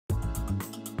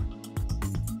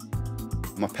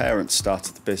My parents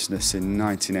started the business in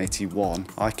 1981.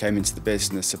 I came into the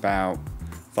business about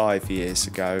 5 years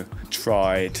ago,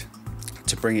 tried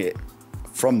to bring it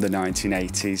from the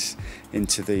 1980s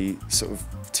into the sort of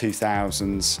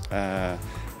 2000s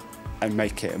and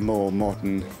make it more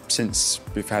modern. Since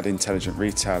we've had intelligent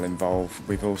retail involved,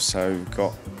 we've also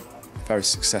got a very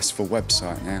successful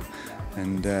website now,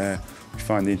 and we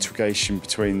find the integration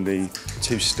between the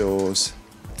two stores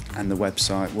and the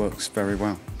website works very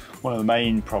well. One of the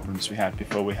main problems we had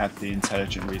before we had the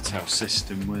intelligent retail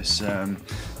system was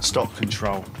stock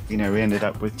control. You know, we ended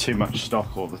up with too much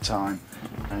stock all the time,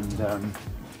 and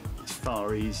it's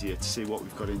far easier to see what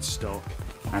we've got in stock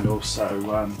and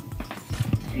also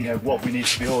you know, what we need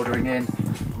to be ordering in,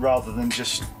 rather than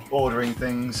just ordering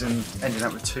things and ending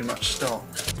up with too much stock.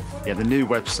 Yeah, the new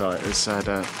website has had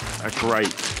a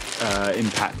great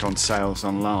impact on sales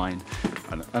online,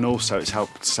 and also it's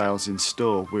helped sales in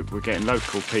store. We're getting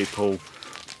local people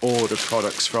order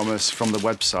products from us from the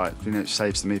website. You know, it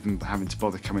saves them even having to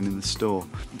bother coming in the store.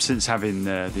 Since having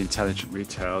the intelligent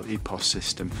retail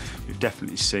epos-system, we've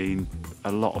definitely seen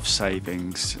a lot of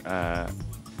savings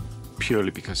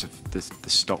purely because of the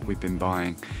stock we've been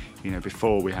buying. You know,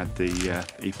 before we had the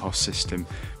epos-system,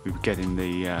 we were getting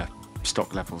the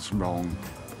stock levels wrong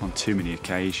on too many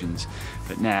occasions,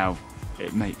 but now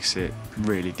it makes it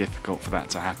really difficult for that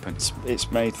to happen.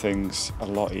 It's made things a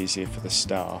lot easier for the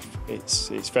staff.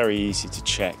 It's very easy to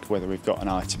check whether we've got an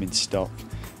item in stock.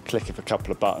 Click of a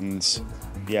couple of buttons,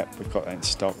 yep, we've got that in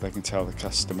stock, they can tell the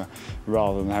customer,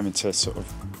 rather than having to sort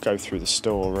of go through the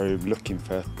storeroom looking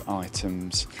for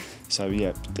items. So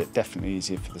yeah, definitely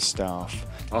easier for the staff.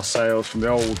 Our sales from the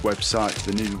old website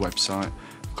to the new website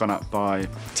have gone up by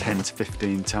 10 to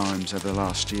 15 times over the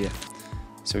last year.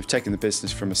 So we've taken the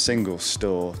business from a single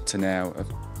store to now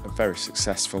a very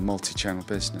successful multi-channel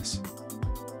business.